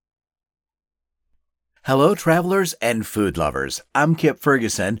Hello, travelers and food lovers. I'm Kip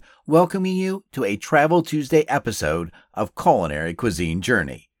Ferguson, welcoming you to a Travel Tuesday episode of Culinary Cuisine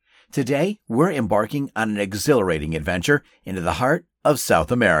Journey. Today, we're embarking on an exhilarating adventure into the heart of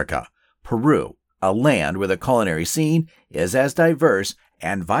South America, Peru, a land where the culinary scene is as diverse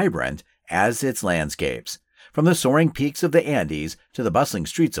and vibrant as its landscapes. From the soaring peaks of the Andes to the bustling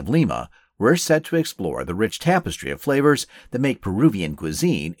streets of Lima, we're set to explore the rich tapestry of flavors that make Peruvian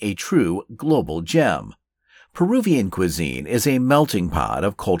cuisine a true global gem. Peruvian cuisine is a melting pot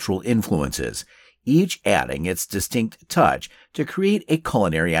of cultural influences, each adding its distinct touch to create a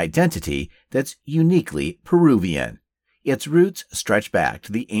culinary identity that's uniquely Peruvian. Its roots stretch back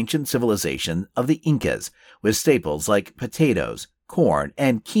to the ancient civilization of the Incas, with staples like potatoes, corn,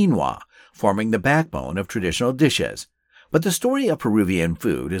 and quinoa forming the backbone of traditional dishes. But the story of Peruvian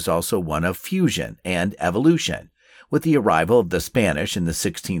food is also one of fusion and evolution. With the arrival of the Spanish in the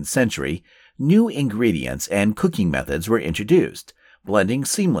 16th century, new ingredients and cooking methods were introduced, blending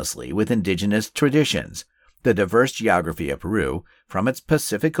seamlessly with indigenous traditions. The diverse geography of Peru, from its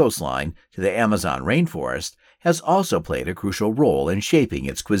Pacific coastline to the Amazon rainforest, has also played a crucial role in shaping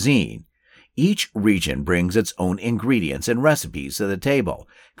its cuisine. Each region brings its own ingredients and recipes to the table,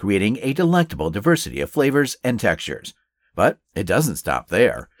 creating a delectable diversity of flavors and textures. But it doesn't stop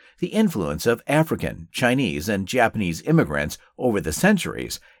there. The influence of African, Chinese, and Japanese immigrants over the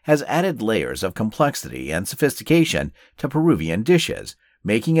centuries has added layers of complexity and sophistication to Peruvian dishes,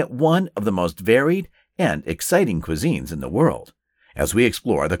 making it one of the most varied and exciting cuisines in the world. As we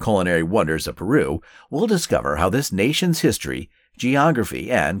explore the culinary wonders of Peru, we'll discover how this nation's history,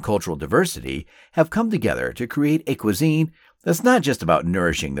 geography, and cultural diversity have come together to create a cuisine that's not just about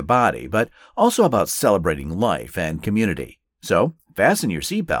nourishing the body, but also about celebrating life and community. So, fasten your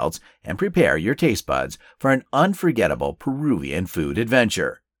seatbelts and prepare your taste buds for an unforgettable Peruvian food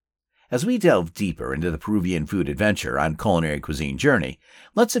adventure. As we delve deeper into the Peruvian food adventure on Culinary Cuisine Journey,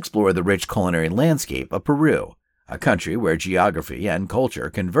 let's explore the rich culinary landscape of Peru, a country where geography and culture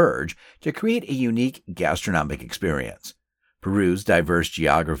converge to create a unique gastronomic experience. Peru's diverse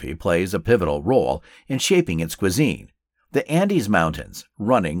geography plays a pivotal role in shaping its cuisine. The Andes Mountains,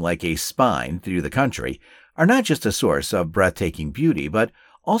 running like a spine through the country, are not just a source of breathtaking beauty, but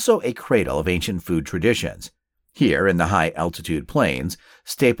also a cradle of ancient food traditions. Here in the high-altitude plains,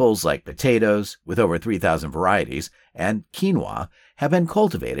 staples like potatoes, with over 3,000 varieties, and quinoa have been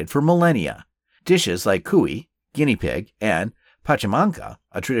cultivated for millennia. Dishes like cuy, guinea pig, and pachamanca,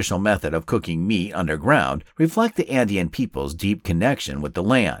 a traditional method of cooking meat underground, reflect the Andean people's deep connection with the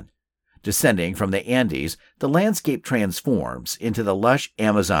land. Descending from the Andes, the landscape transforms into the lush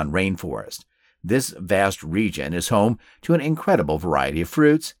Amazon rainforest. This vast region is home to an incredible variety of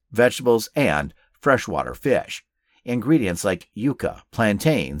fruits, vegetables, and freshwater fish. Ingredients like yuca,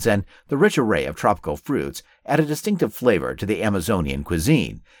 plantains, and the rich array of tropical fruits add a distinctive flavor to the Amazonian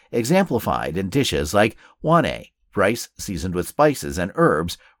cuisine, exemplified in dishes like huane, rice seasoned with spices and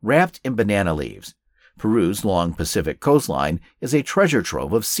herbs wrapped in banana leaves. Peru's long Pacific coastline is a treasure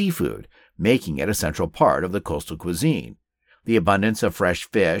trove of seafood, making it a central part of the coastal cuisine. The abundance of fresh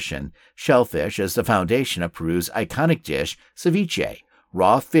fish and shellfish is the foundation of Peru's iconic dish, ceviche,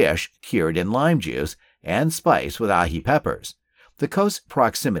 raw fish cured in lime juice and spiced with ají peppers. The coast's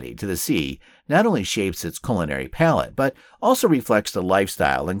proximity to the sea not only shapes its culinary palate, but also reflects the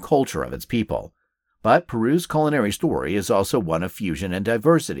lifestyle and culture of its people. But Peru's culinary story is also one of fusion and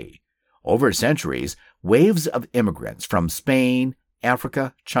diversity. Over centuries, waves of immigrants from Spain,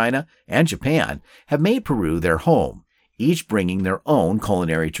 Africa, China, and Japan have made Peru their home, each bringing their own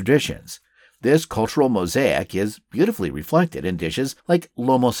culinary traditions. This cultural mosaic is beautifully reflected in dishes like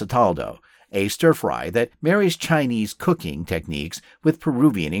lomo saltado, a stir-fry that marries Chinese cooking techniques with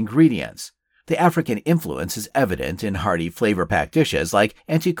Peruvian ingredients. The African influence is evident in hearty, flavor-packed dishes like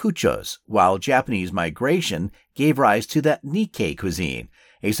anticuchos, while Japanese migration gave rise to the Nikkei cuisine,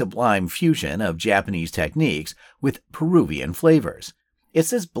 a sublime fusion of Japanese techniques with Peruvian flavors. It's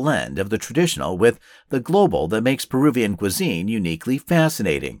this blend of the traditional with the global that makes Peruvian cuisine uniquely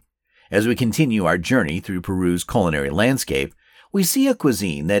fascinating. As we continue our journey through Peru's culinary landscape, we see a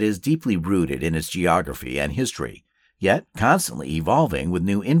cuisine that is deeply rooted in its geography and history, yet constantly evolving with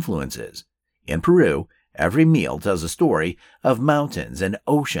new influences. In Peru, every meal tells a story of mountains and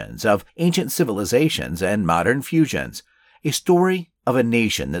oceans, of ancient civilizations and modern fusions, a story of a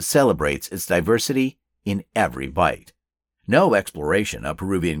nation that celebrates its diversity in every bite. No exploration of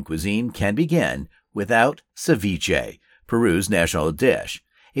Peruvian cuisine can begin without ceviche, Peru's national dish,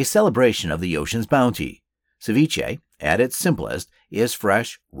 a celebration of the ocean's bounty. Ceviche, at its simplest, is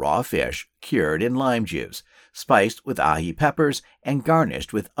fresh, raw fish cured in lime juice, spiced with ají peppers, and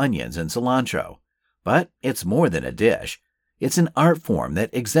garnished with onions and cilantro. But it's more than a dish. It's an art form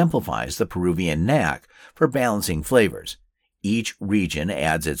that exemplifies the Peruvian knack for balancing flavors. Each region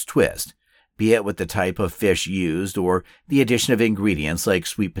adds its twist, be it with the type of fish used or the addition of ingredients like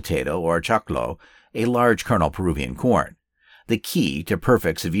sweet potato or choclo, a large kernel Peruvian corn. The key to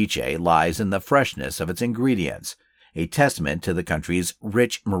perfect ceviche lies in the freshness of its ingredients, a testament to the country's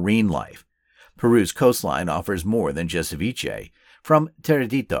rich marine life. Peru's coastline offers more than just ceviche. From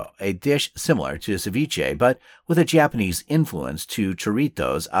tiradito, a dish similar to ceviche but with a Japanese influence, to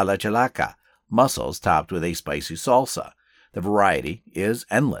churritos a la chalaca, mussels topped with a spicy salsa. The variety is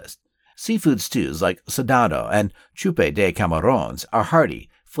endless. Seafood stews like sodado and chupe de camarons are hearty,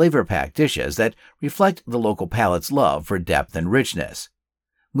 flavor-packed dishes that reflect the local palate's love for depth and richness.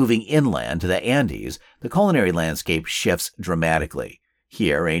 Moving inland to the Andes, the culinary landscape shifts dramatically.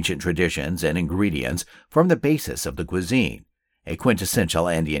 Here, ancient traditions and ingredients form the basis of the cuisine. A quintessential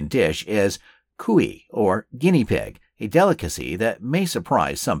Andean dish is cuy, or guinea pig, a delicacy that may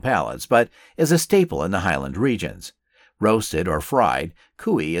surprise some palates but is a staple in the highland regions. Roasted or fried,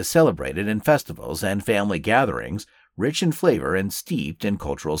 cuy is celebrated in festivals and family gatherings, rich in flavor and steeped in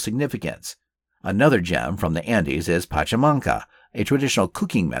cultural significance. Another gem from the Andes is pachamanca, a traditional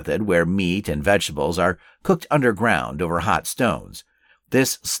cooking method where meat and vegetables are cooked underground over hot stones.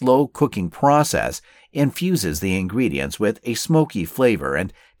 This slow cooking process infuses the ingredients with a smoky flavor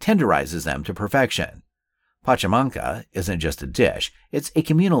and tenderizes them to perfection. Pachamanca isn't just a dish, it's a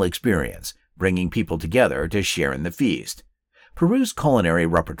communal experience, bringing people together to share in the feast. Peru's culinary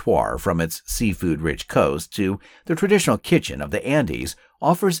repertoire, from its seafood-rich coast to the traditional kitchen of the Andes,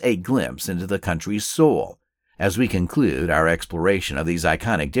 offers a glimpse into the country's soul. As we conclude our exploration of these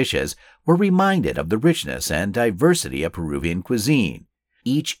iconic dishes, we're reminded of the richness and diversity of Peruvian cuisine.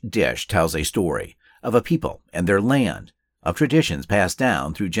 Each dish tells a story of a people and their land, of traditions passed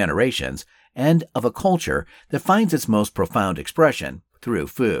down through generations, and of a culture that finds its most profound expression through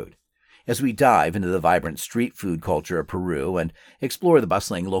food. As we dive into the vibrant street food culture of Peru and explore the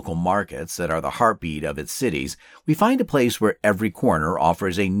bustling local markets that are the heartbeat of its cities, we find a place where every corner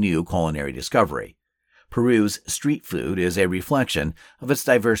offers a new culinary discovery. Peru's street food is a reflection of its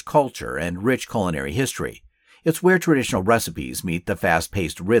diverse culture and rich culinary history. It's where traditional recipes meet the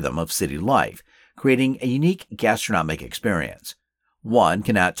fast-paced rhythm of city life, creating a unique gastronomic experience. One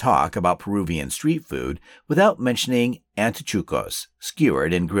cannot talk about Peruvian street food without mentioning antichucos,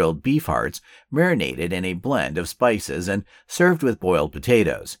 skewered and grilled beef hearts marinated in a blend of spices and served with boiled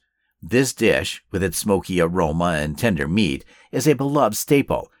potatoes. This dish, with its smoky aroma and tender meat, is a beloved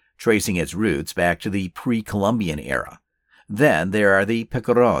staple, tracing its roots back to the pre-Columbian era. Then there are the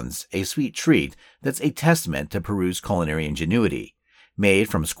picarons, a sweet treat that's a testament to Peru's culinary ingenuity. Made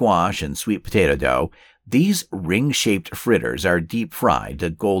from squash and sweet potato dough, these ring-shaped fritters are deep-fried to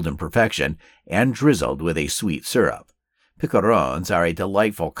golden perfection and drizzled with a sweet syrup. Picarons are a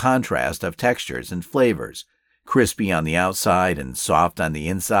delightful contrast of textures and flavors, crispy on the outside and soft on the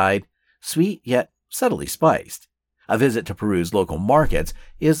inside, sweet yet subtly spiced. A visit to Peru's local markets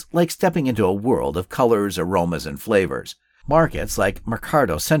is like stepping into a world of colors, aromas, and flavors. Markets like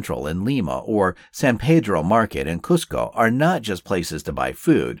Mercado Central in Lima or San Pedro Market in Cusco are not just places to buy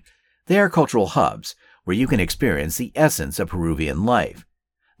food. They are cultural hubs where you can experience the essence of Peruvian life.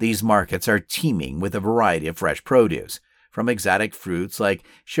 These markets are teeming with a variety of fresh produce, from exotic fruits like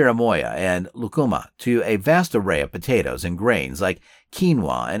chirimoya and lucuma to a vast array of potatoes and grains like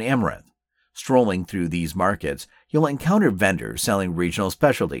quinoa and amaranth. Strolling through these markets, you'll encounter vendors selling regional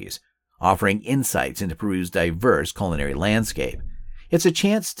specialties, offering insights into Peru's diverse culinary landscape. It's a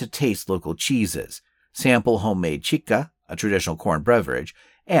chance to taste local cheeses, sample homemade chica, a traditional corn beverage,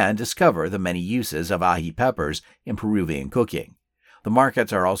 and discover the many uses of ají peppers in Peruvian cooking. The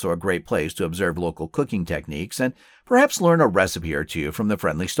markets are also a great place to observe local cooking techniques and perhaps learn a recipe or two from the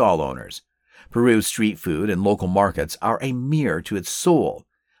friendly stall owners. Peru's street food and local markets are a mirror to its soul,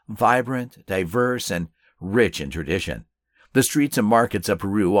 vibrant, diverse, and rich in tradition. The streets and markets of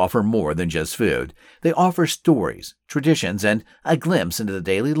Peru offer more than just food. They offer stories, traditions, and a glimpse into the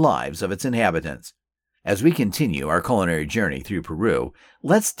daily lives of its inhabitants. As we continue our culinary journey through Peru,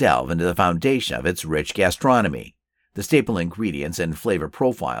 let's delve into the foundation of its rich gastronomy, the staple ingredients and flavor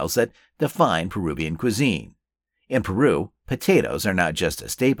profiles that define Peruvian cuisine. In Peru, potatoes are not just a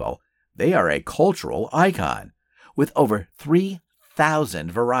staple, they are a cultural icon. With over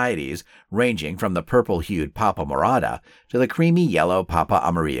 3,000 varieties ranging from the purple-hued papa morada to the creamy yellow papa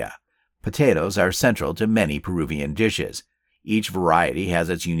amarilla. Potatoes are central to many Peruvian dishes. Each variety has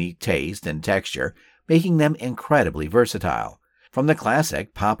its unique taste and texture, making them incredibly versatile. From the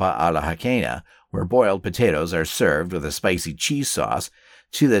classic papa a la jaqueña, where boiled potatoes are served with a spicy cheese sauce,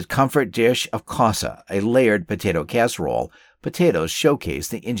 To the comfort dish of causa, a layered potato casserole, potatoes showcase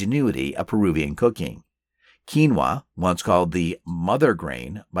the ingenuity of Peruvian cooking. Quinoa, once called the mother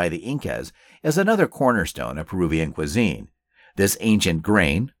grain by the Incas, is another cornerstone of Peruvian cuisine. This ancient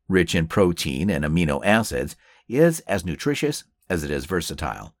grain, rich in protein and amino acids, is as nutritious as it is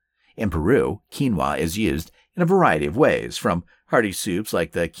versatile. In Peru, quinoa is used in a variety of ways, from hearty soups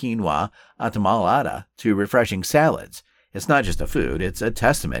like the quinoa atamalada to refreshing salads. It's not just a food, it's a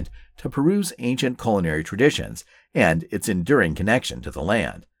testament to Peru's ancient culinary traditions and its enduring connection to the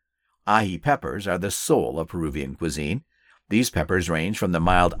land. Ají peppers are the soul of Peruvian cuisine. These peppers range from the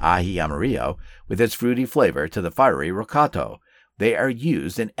mild ají amarillo, with its fruity flavor, to the fiery rocato. They are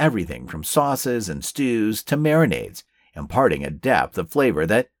used in everything from sauces and stews to marinades, imparting a depth of flavor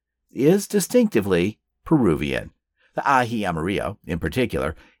that is distinctively Peruvian. The ají amarillo, in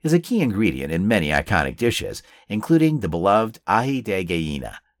particular, is a key ingredient in many iconic dishes, including the beloved ají de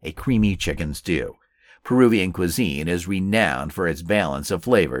gallina, a creamy chicken stew. Peruvian cuisine is renowned for its balance of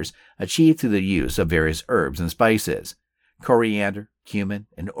flavors achieved through the use of various herbs and spices. Coriander, cumin,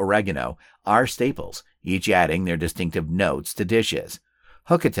 and oregano are staples, each adding their distinctive notes to dishes.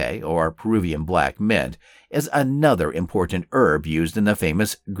 Jocate, or Peruvian black mint, is another important herb used in the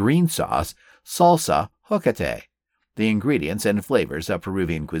famous green sauce, salsa jocate. The ingredients and flavors of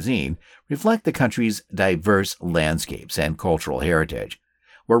Peruvian cuisine reflect the country's diverse landscapes and cultural heritage.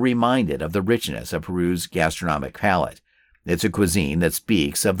 We're reminded of the richness of Peru's gastronomic palate. It's a cuisine that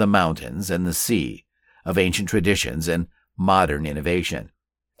speaks of the mountains and the sea, of ancient traditions and modern innovation.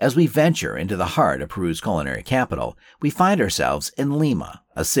 As we venture into the heart of Peru's culinary capital, we find ourselves in Lima,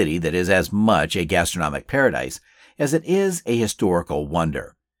 a city that is as much a gastronomic paradise as it is a historical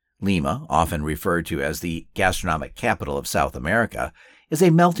wonder. Lima, often referred to as the gastronomic capital of South America, is a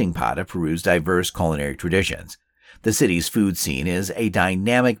melting pot of Peru's diverse culinary traditions. The city's food scene is a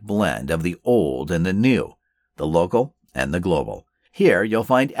dynamic blend of the old and the new, the local and the global. Here you'll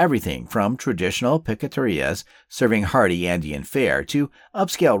find everything from traditional picaterias serving hearty Andean fare to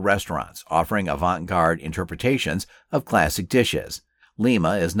upscale restaurants offering avant-garde interpretations of classic dishes.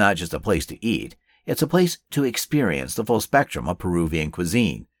 Lima is not just a place to eat, it's a place to experience the full spectrum of Peruvian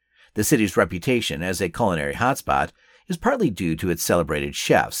cuisine. The city's reputation as a culinary hotspot is partly due to its celebrated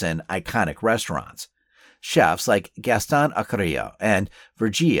chefs and iconic restaurants. Chefs like Gaston Acarrillo and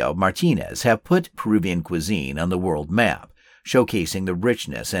Virgilio Martinez have put Peruvian cuisine on the world map, showcasing the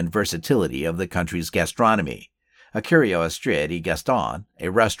richness and versatility of the country's gastronomy. Acarrillo Estrella y Gaston, a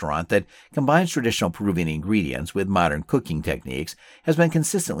restaurant that combines traditional Peruvian ingredients with modern cooking techniques, has been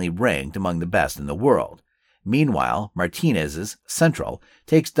consistently ranked among the best in the world. Meanwhile, Martinez's Central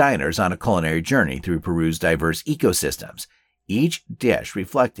takes diners on a culinary journey through Peru's diverse ecosystems, each dish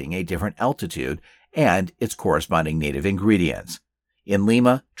reflecting a different altitude and its corresponding native ingredients. In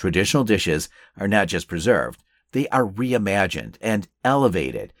Lima, traditional dishes are not just preserved, they are reimagined and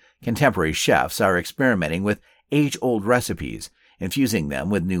elevated. Contemporary chefs are experimenting with age-old recipes, infusing them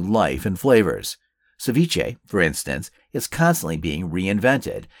with new life and flavors. Ceviche, for instance, is constantly being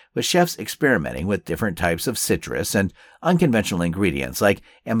reinvented, with chefs experimenting with different types of citrus and unconventional ingredients like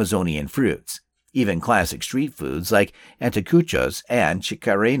Amazonian fruits. Even classic street foods like anticuchos and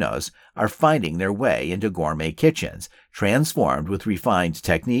chicarenos are finding their way into gourmet kitchens, transformed with refined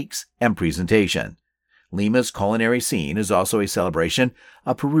techniques and presentation. Lima's culinary scene is also a celebration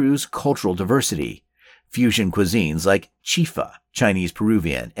of Peru's cultural diversity. Fusion cuisines like chifa,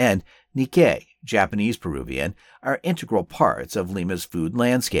 Chinese-Peruvian, and Nikkei, Japanese-Peruvian, are integral parts of Lima's food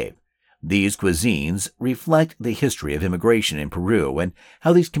landscape. These cuisines reflect the history of immigration in Peru and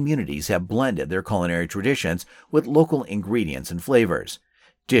how these communities have blended their culinary traditions with local ingredients and flavors.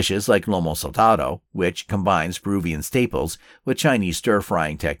 Dishes like lomo saltado, which combines Peruvian staples with Chinese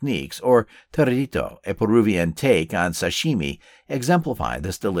stir-frying techniques, or torrito, a Peruvian take on sashimi, exemplify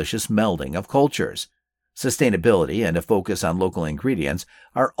this delicious melding of cultures. Sustainability and a focus on local ingredients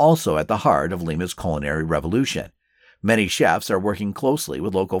are also at the heart of Lima's culinary revolution. Many chefs are working closely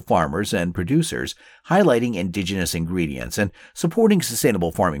with local farmers and producers, highlighting indigenous ingredients and supporting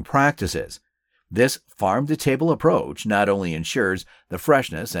sustainable farming practices. This farm-to-table approach not only ensures the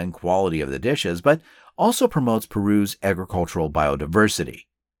freshness and quality of the dishes, but also promotes Peru's agricultural biodiversity.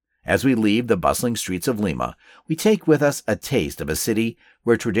 As we leave the bustling streets of Lima, we take with us a taste of a city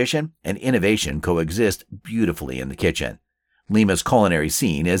where tradition and innovation coexist beautifully in the kitchen. Lima's culinary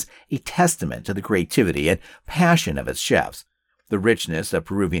scene is a testament to the creativity and passion of its chefs, the richness of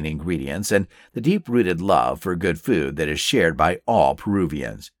Peruvian ingredients, and the deep-rooted love for good food that is shared by all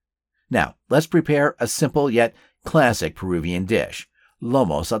Peruvians. Now, let's prepare a simple yet classic Peruvian dish,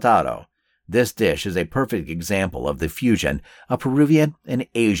 lomo saltado. This dish is a perfect example of the fusion of Peruvian and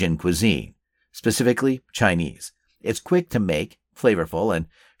Asian cuisine, specifically Chinese. It's quick to make, flavorful, and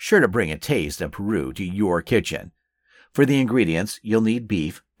sure to bring a taste of Peru to your kitchen. For the ingredients, you'll need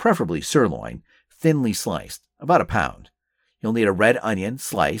beef, preferably sirloin, thinly sliced, about a pound. You'll need a red onion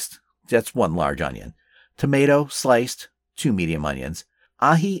sliced, that's 1 large onion, tomato sliced, 2 medium onions,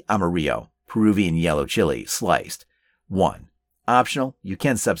 ají amarillo, Peruvian yellow chili, sliced, 1. Optional, you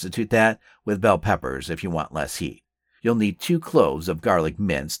can substitute that with bell peppers if you want less heat. You'll need 2 cloves of garlic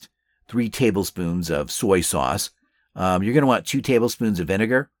minced, 3 tablespoons of soy sauce. You're going to want 2 tablespoons of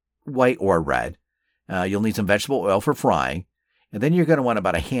vinegar, white or red. You'll need some vegetable oil for frying. And then you're going to want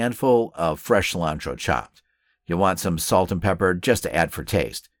about a handful of fresh cilantro chopped. You'll want some salt and pepper just to add for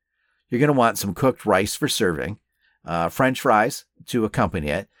taste. You're going to want some cooked rice for serving, French fries to accompany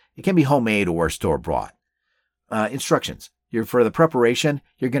it. It can be homemade or store-bought. Instructions. For the preparation,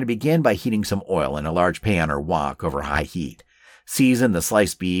 you're going to begin by heating some oil in a large pan or wok over high heat. Season the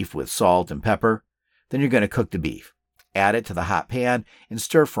sliced beef with salt and pepper. Then you're going to cook the beef. Add it to the hot pan and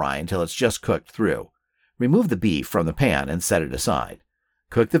stir fry until it's just cooked through. Remove the beef from the pan and set it aside.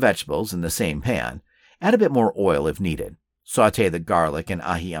 Cook the vegetables in the same pan. Add a bit more oil if needed. Sauté the garlic and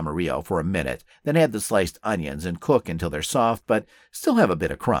ají amarillo for a minute, then add the sliced onions and cook until they're soft but still have a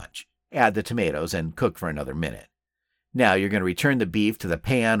bit of crunch. Add the tomatoes and cook for another minute. Now you're going to return the beef to the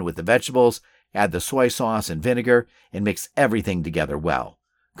pan with the vegetables, add the soy sauce and vinegar, and mix everything together well.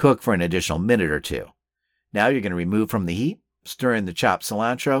 Cook for an additional minute or 2. Now you're going to remove from the heat, stir in the chopped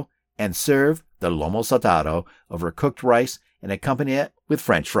cilantro, and serve the lomo saltado over cooked rice and accompany it with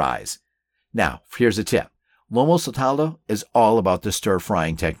French fries. Now, here's a tip. Lomo saltado is all about the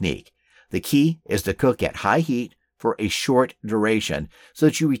stir-frying technique. The key is to cook at high heat for a short duration so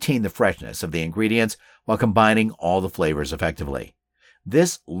that you retain the freshness of the ingredients while combining all the flavors effectively.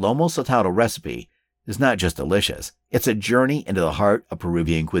 This lomo saltado recipe is not just delicious, it's a journey into the heart of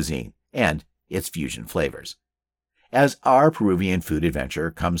Peruvian cuisine and its fusion flavors. As our Peruvian food adventure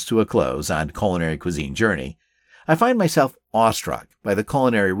comes to a close on Culinary Cuisine Journey, I find myself awestruck by the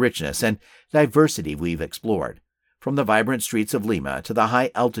culinary richness and diversity we've explored. From the vibrant streets of Lima to the high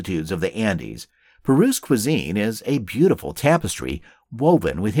altitudes of the Andes, Peru's cuisine is a beautiful tapestry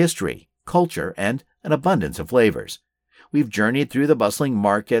woven with history, culture, and an abundance of flavors. We've journeyed through the bustling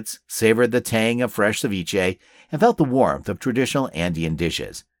markets, savored the tang of fresh ceviche, and felt the warmth of traditional Andean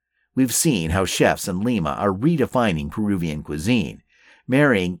dishes. We've seen how chefs in Lima are redefining Peruvian cuisine,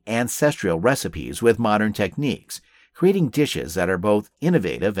 marrying ancestral recipes with modern techniques, creating dishes that are both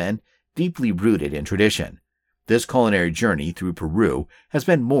innovative and deeply rooted in tradition. This culinary journey through Peru has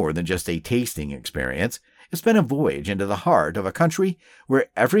been more than just a tasting experience. It's been a voyage into the heart of a country where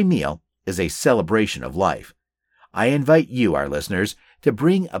every meal is a celebration of life. I invite you, our listeners, to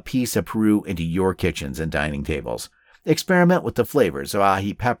bring a piece of Peru into your kitchens and dining tables. Experiment with the flavors of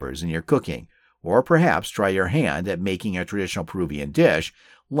ají peppers in your cooking, or perhaps try your hand at making a traditional Peruvian dish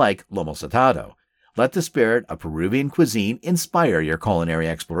like lomo saltado. Let the spirit of Peruvian cuisine inspire your culinary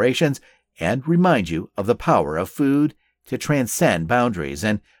explorations and remind you of the power of food to transcend boundaries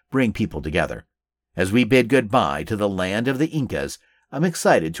and bring people together. As we bid goodbye to the land of the Incas, I'm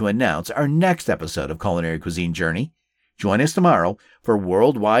excited to announce our next episode of Culinary Cuisine Journey. Join us tomorrow for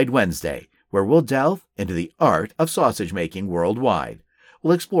Worldwide Wednesday, where we'll delve into the art of sausage making worldwide.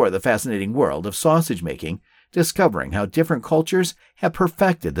 We'll explore the fascinating world of sausage making, discovering how different cultures have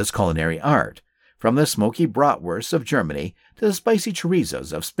perfected this culinary art. From the smoky bratwursts of Germany to the spicy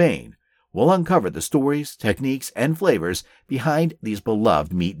chorizos of Spain, we'll uncover the stories, techniques, and flavors behind these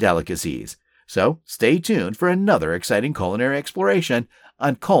beloved meat delicacies. So stay tuned for another exciting culinary exploration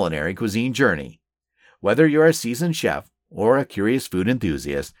on Culinary Cuisine Journey. Whether you're a seasoned chef or a curious food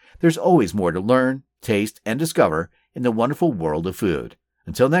enthusiast, there's always more to learn, taste, and discover in the wonderful world of food.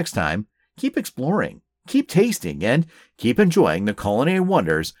 Until next time, keep exploring, keep tasting, and keep enjoying the culinary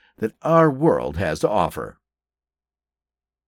wonders that our world has to offer.